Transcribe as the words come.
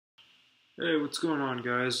Hey, what's going on,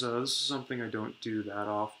 guys? This is something I don't do that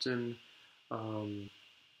often.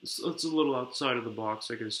 It's a little outside of the box,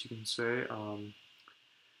 I guess you can say.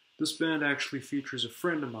 This band actually features a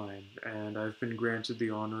friend of mine, and I've been granted the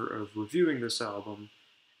honor of reviewing this album,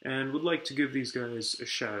 and would like to give these guys a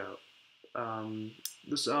shout out.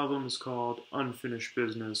 This album is called Unfinished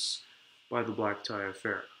Business by the Black Tie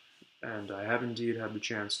Affair, and I have indeed had the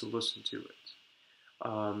chance to listen to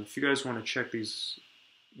it. If you guys want to check these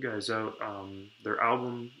guys out. Their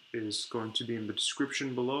album is going to be in the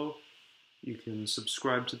description below. You can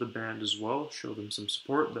subscribe to the band as well, show them some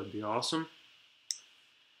support, that'd be awesome.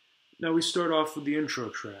 Now we start off with the intro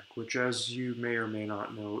track, which as you may or may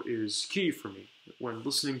not know is key for me. When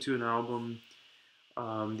listening to an album,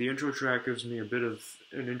 the intro track gives me a bit of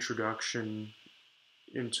an introduction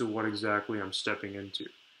into what exactly I'm stepping into.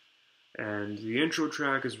 And the intro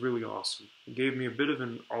track is really awesome. It gave me a bit of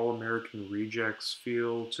an All-American Rejects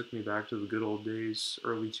feel, took me back to the good old days,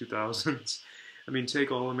 early 2000s. I mean,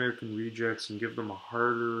 take All-American Rejects and give them a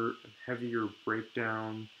harder and heavier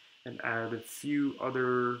breakdown and add a few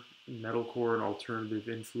other metalcore and alternative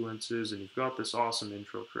influences, and you've got this awesome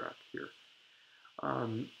intro track here.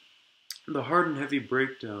 The hard and heavy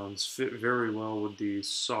breakdowns fit very well with the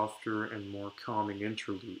softer and more calming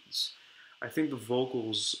interludes. I think the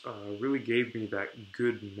vocals really gave me that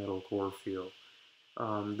good metalcore feel.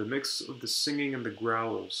 The mix of the singing and the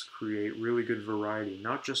growls create really good variety,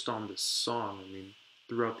 not just on this song, I mean,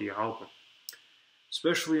 throughout the album.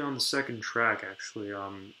 Especially on the second track, actually,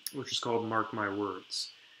 which is called Mark My Words,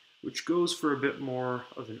 which goes for a bit more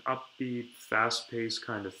of an upbeat, fast-paced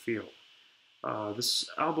kind of feel. This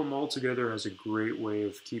album altogether has a great way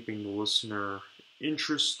of keeping the listener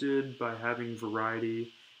interested by having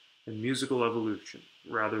variety and musical evolution,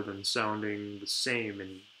 rather than sounding the same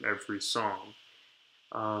in every song.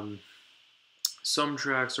 Some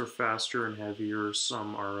tracks are faster and heavier,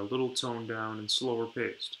 some are a little toned down and slower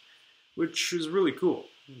paced, which is really cool.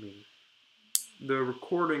 I mean, the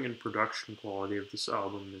recording and production quality of this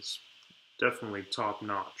album is definitely top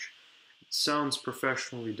notch. It sounds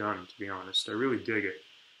professionally done, to be honest. I really dig it.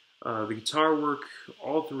 The guitar work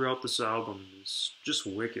all throughout this album is just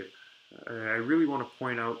wicked. I really want to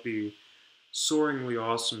point out the soaringly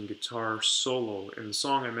awesome guitar solo in the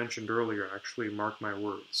song I mentioned earlier, actually, Mark My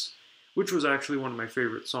Words, which was actually one of my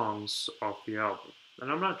favorite songs off the album.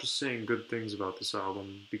 And I'm not just saying good things about this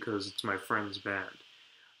album because it's my friend's band.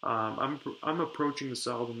 I'm approaching this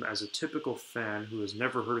album as a typical fan who has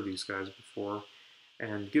never heard of these guys before,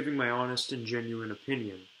 and giving my honest and genuine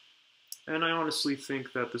opinion. And I honestly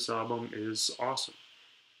think that this album is awesome.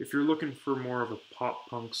 If you're looking for more of a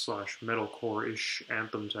pop-punk slash metalcore-ish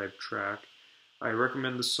anthem-type track, I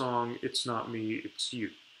recommend the song It's Not Me, It's You.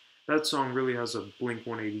 That song really has a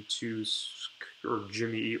Blink-182 or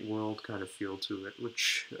Jimmy Eat World kind of feel to it,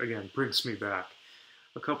 which, again, brings me back.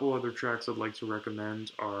 A couple other tracks I'd like to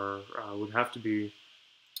recommend would have to be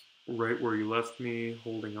Right Where You Left Me,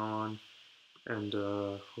 Holding On, and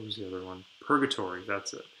what was the other one? Purgatory,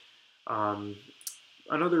 that's it.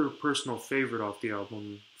 Another personal favorite off the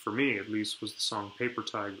album, for me at least, was the song Paper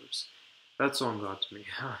Tigers. That song got to me.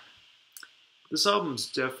 This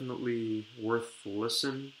album's definitely worth the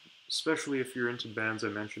listen, especially if you're into bands I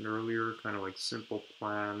mentioned earlier, kind of like Simple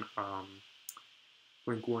Plan,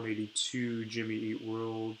 Blink-182, Jimmy Eat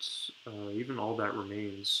World, even All That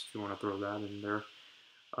Remains, if you want to throw that in there.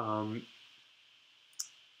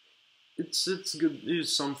 It's good.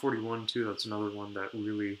 There's Sum 41 too, that's another one that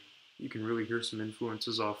really, you can really hear some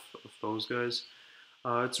influences off of those guys.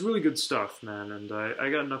 It's really good stuff, man, and I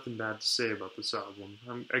got nothing bad to say about this album.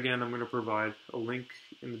 Again, I'm going to provide a link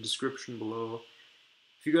in the description below.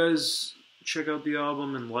 If you guys check out the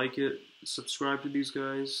album and like it, subscribe to these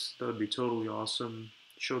guys. That would be totally awesome.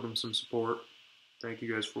 Show them some support. Thank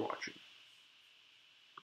you guys for watching.